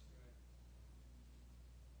racist.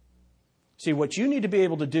 See, what you need to be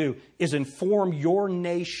able to do is inform your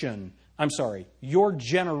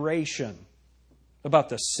generation about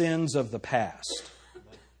the sins of the past.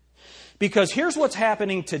 Because here's what's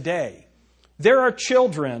happening today. There are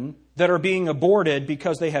children that are being aborted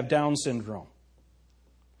because they have Down syndrome.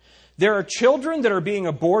 There are children that are being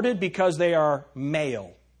aborted because they are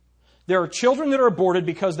male. There are children that are aborted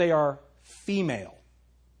because they are female.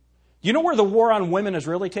 You know where the war on women is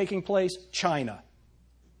really taking place? China.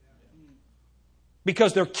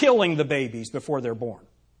 Because they're killing the babies before they're born.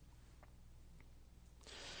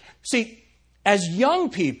 See, as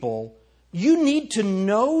young people, you need to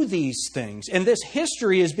know these things. And this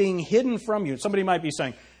history is being hidden from you. Somebody might be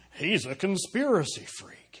saying, he's a conspiracy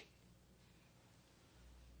freak.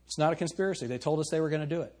 It's not a conspiracy. They told us they were going to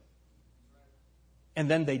do it. And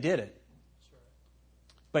then they did it.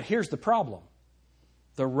 But here's the problem.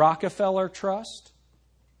 The Rockefeller Trust,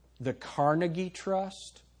 the Carnegie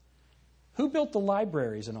Trust, who built the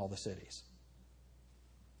libraries in all the cities?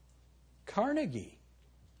 Carnegie.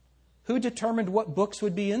 Who determined what books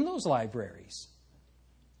would be in those libraries?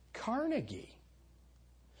 Carnegie.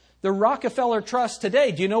 The Rockefeller Trust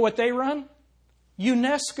today, do you know what they run?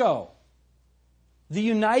 UNESCO. The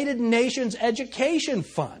United Nations Education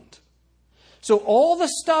Fund. So all the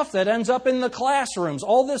stuff that ends up in the classrooms,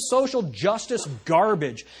 all this social justice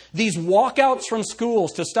garbage, these walkouts from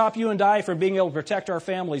schools to stop you and I from being able to protect our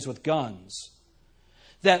families with guns,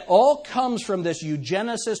 that all comes from this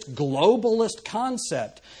eugenicist, globalist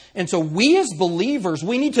concept. And so we as believers,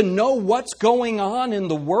 we need to know what's going on in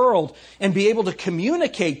the world and be able to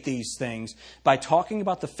communicate these things by talking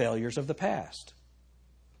about the failures of the past.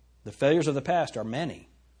 The failures of the past are many.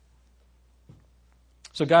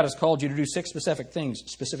 So God has called you to do 6 specific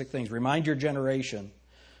things. Remind your generation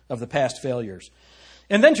of the past failures.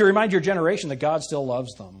 And then to remind your generation that God still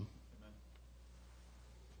loves them.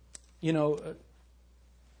 You know,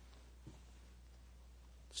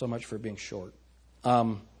 so much for being short.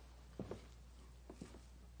 Do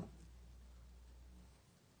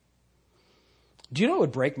you know what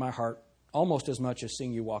would break my heart almost as much as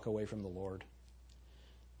seeing you walk away from the Lord?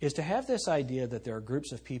 Is to have this idea that there are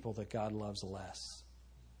groups of people that God loves less.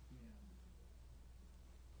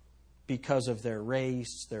 Because of their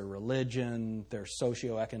race, their religion, their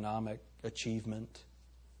socioeconomic achievement.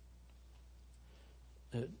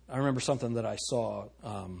 I remember something that I saw.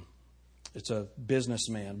 It's a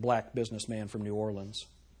businessman, black businessman from New Orleans.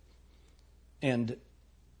 And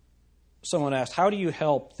someone asked, how do you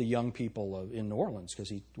help the young people in New Orleans? Because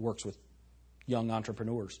he works with young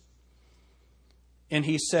entrepreneurs. And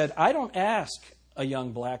he said, I don't ask a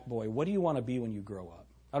young black boy, what do you want to be when you grow up?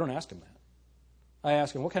 I don't ask him that. I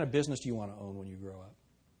ask him, what kind of business do you want to own when you grow up?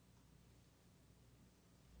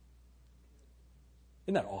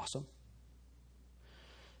 Isn't that awesome?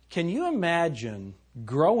 Can you imagine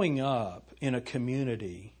growing up in a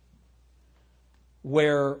community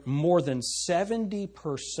where more than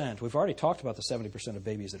 70%, we've already talked about the 70% of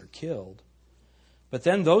babies that are killed, but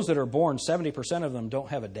then those that are born, 70% of them don't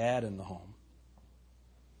have a dad in the home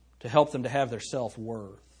to help them to have their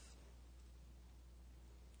self-worth.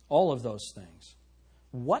 All of those things.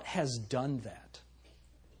 What has done that?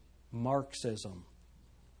 Marxism,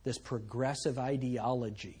 this progressive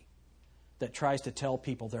ideology that tries to tell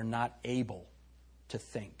people they're not able to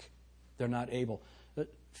think. They're not able.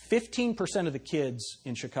 15% of the kids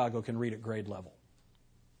in Chicago can read at grade level.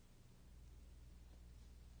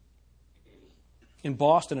 In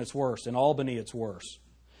Boston, it's worse. In Albany, it's worse.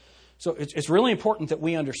 So it's really important that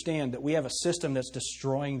we understand that we have a system that's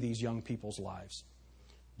destroying these young people's lives.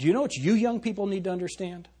 Do you know what you young people need to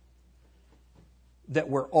understand? That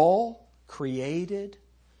we're all created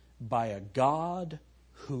by a God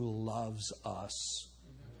who loves us.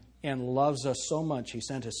 And loves us so much, He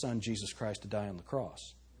sent His Son, Jesus Christ, to die on the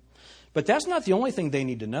cross. But that's not the only thing they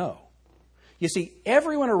need to know. You see,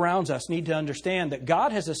 everyone around us needs to understand that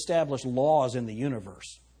God has established laws in the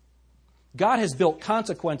universe. God has built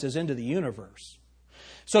consequences into the universe.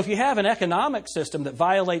 So if you have an economic system that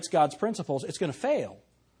violates God's principles, it's going to fail.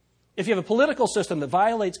 If you have a political system that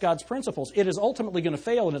violates God's principles, it is ultimately going to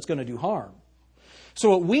fail and it's going to do harm. So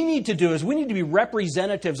what we need to do is we need to be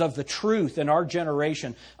representatives of the truth in our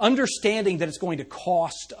generation, understanding that it's going to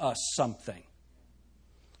cost us something.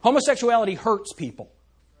 Homosexuality hurts people.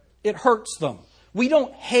 It hurts them. We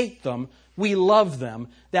don't hate them. We love them.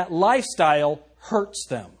 That lifestyle hurts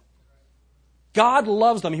them. God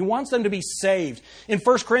loves them. He wants them to be saved. In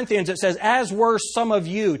 1 Corinthians it says, as were some of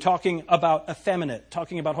you, talking about effeminate,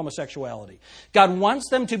 talking about homosexuality. God wants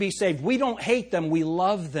them to be saved. We don't hate them. We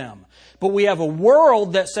love them. But we have a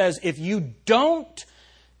world that says if you don't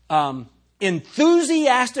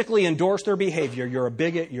enthusiastically endorse their behavior, you're a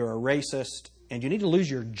bigot, you're a racist, and you need to lose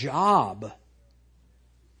your job.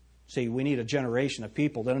 See, we need a generation of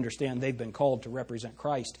people that understand they've been called to represent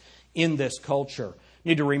Christ in this culture. You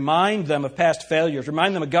need to remind them of past failures,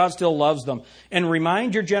 remind them that God still loves them, and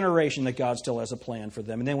remind your generation that God still has a plan for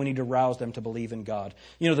them. And then we need to rouse them to believe in God.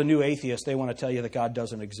 You know, the new atheists, they want to tell you that God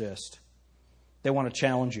doesn't exist. They want to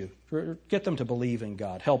challenge you. Get them to believe in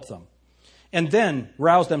God. Help them. And then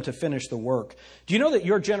rouse them to finish the work. Do you know that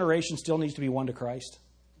your generation still needs to be won to Christ?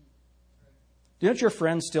 Do you know that your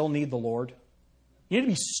friends still need the Lord? You need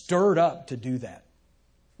to be stirred up to do that.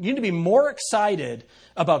 You need to be more excited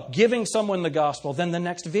about giving someone the gospel than the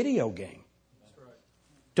next video game. Right.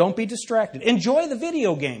 Don't be distracted. Enjoy the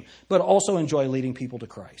video game, but also enjoy leading people to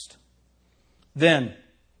Christ. Then,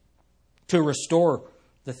 to restore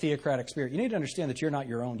the theocratic spirit, you need to understand that you're not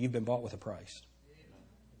your own. You've been bought with a price.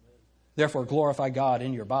 Therefore, glorify God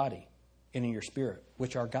in your body and in your spirit,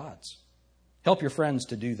 which are God's. Help your friends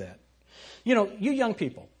to do that. You know, you young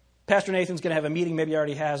people, Pastor Nathan's going to have a meeting, maybe he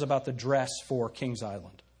already has, about the dress for Kings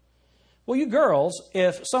Island. Well, you girls,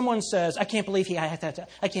 if someone says, I can't believe I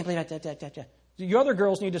can't believe that. You other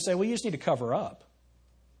girls need to say, well, you just need to cover up.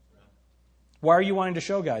 Why are you wanting to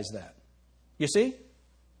show guys that? You see?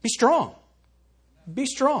 Be strong. Be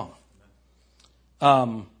strong.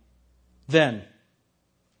 Then,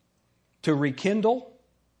 to rekindle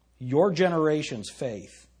your generation's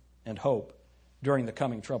faith and hope during the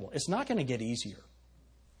coming trouble. It's not going to get easier.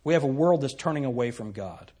 We have a world that's turning away from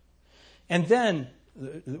God. And then,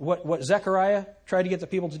 what Zechariah tried to get the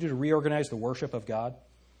people to do to reorganize the worship of God,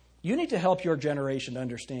 you need to help your generation to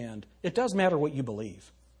understand it does matter what you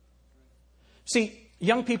believe. See,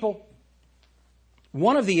 young people,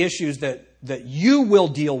 one of the issues that you will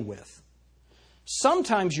deal with,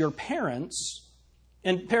 sometimes your parents,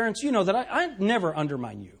 and parents, you know that I never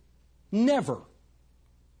undermine you. Never.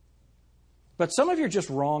 But some of you are just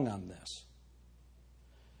wrong on this.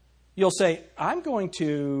 You'll say, I'm going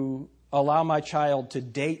to allow my child to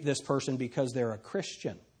date this person because they're a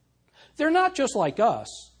Christian. They're not just like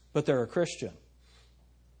us, but they're a Christian.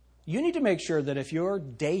 You need to make sure that if you're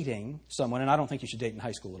dating someone, and I don't think you should date in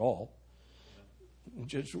high school at all.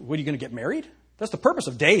 What, are you going to get married? That's the purpose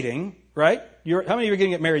of dating, right? How many of you are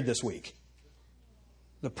going to get married this week?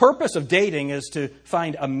 The purpose of dating is to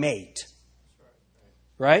find a mate.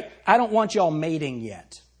 Right? I don't want y'all mating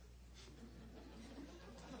yet.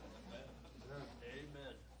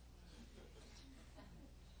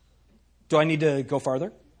 Do I need to go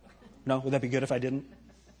farther? No? Would that be good if I didn't?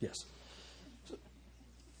 Yes.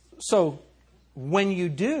 So, when you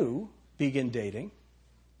do begin dating,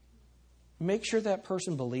 make sure that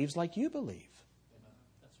person believes like you believe.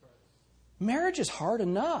 Marriage is hard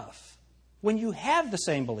enough when you have the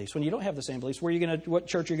same beliefs. When you don't have the same beliefs, what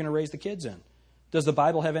church are you going to raise the kids in? Does the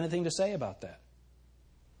Bible have anything to say about that?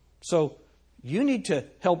 So you need to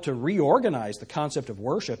help to reorganize the concept of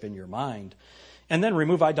worship in your mind, and then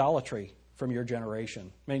remove idolatry from your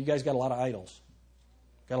generation. Man, you guys got a lot of idols.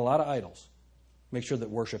 Got a lot of idols. Make sure that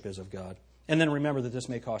worship is of God. And then remember that this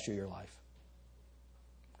may cost you your life.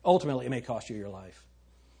 Ultimately, it may cost you your life.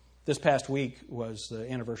 This past week was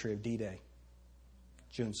the anniversary of D-Day,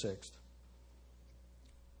 June 6th.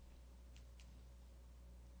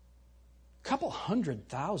 A couple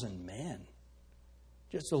 100,000 men.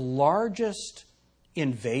 Just the largest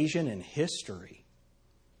invasion in history.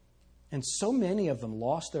 And so many of them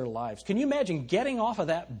lost their lives. Can you imagine getting off of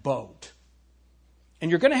that boat? And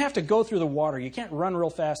you're going to have to go through the water. You can't run real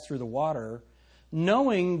fast through the water,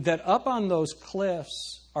 knowing that up on those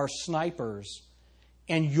cliffs are snipers,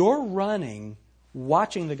 and you're running,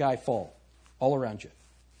 watching the guy fall all around you.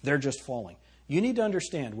 They're just falling. You need to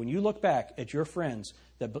understand, when you look back at your friends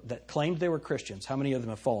that claimed they were Christians, how many of them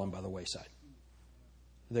have fallen by the wayside?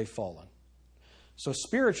 They've fallen. So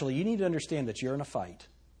spiritually, you need to understand that you're in a fight.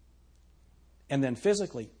 And then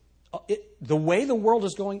physically, the way the world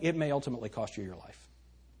is going, it may ultimately cost you your life.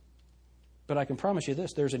 But I can promise you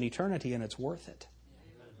this, there's an eternity and it's worth it.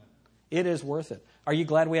 It is worth it. Are you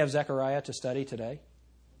glad we have Zechariah to study today?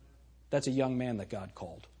 That's a young man that God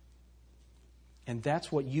called. And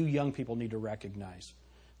that's what you young people need to recognize.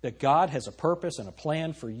 That God has a purpose and a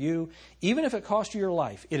plan for you. Even if it costs you your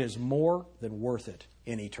life, it is more than worth it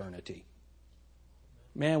in eternity.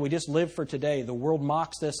 Man, we just live for today. The world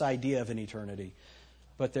mocks this idea of an eternity.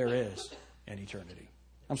 But there is an eternity.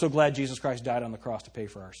 I'm so glad Jesus Christ died on the cross to pay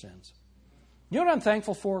for our sins. You know what I'm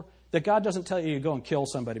thankful for? That God doesn't tell you to go and kill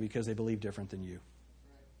somebody because they believe different than you.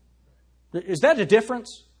 Is that a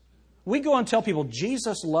difference? We go and tell people,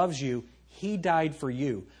 Jesus loves you. He died for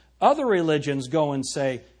you. Other religions go and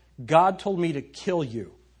say, God told me to kill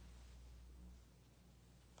you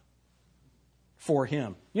for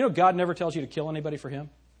Him. You know, God never tells you to kill anybody for Him.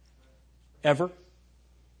 Ever.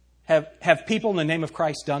 Have people in the name of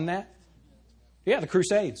Christ done that? Yeah, the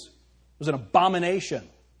Crusades. It was an abomination.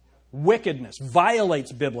 Wickedness.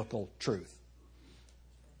 Violates biblical truth.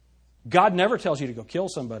 God never tells you to go kill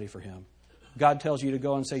somebody for Him. God tells you to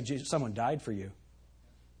go and say, someone died for you.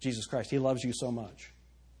 Jesus Christ. He loves you so much.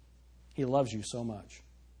 He loves you so much.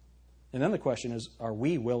 And then the question is, are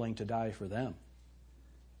we willing to die for them?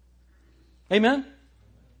 Amen?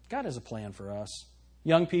 God has a plan for us.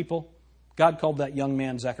 Young people, God called that young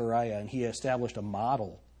man Zechariah, and He established a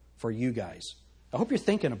model for you guys. I hope you're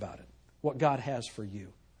thinking about it, what God has for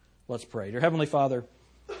you. Let's pray. Dear Heavenly Father,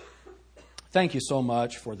 thank you so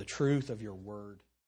much for the truth of your word.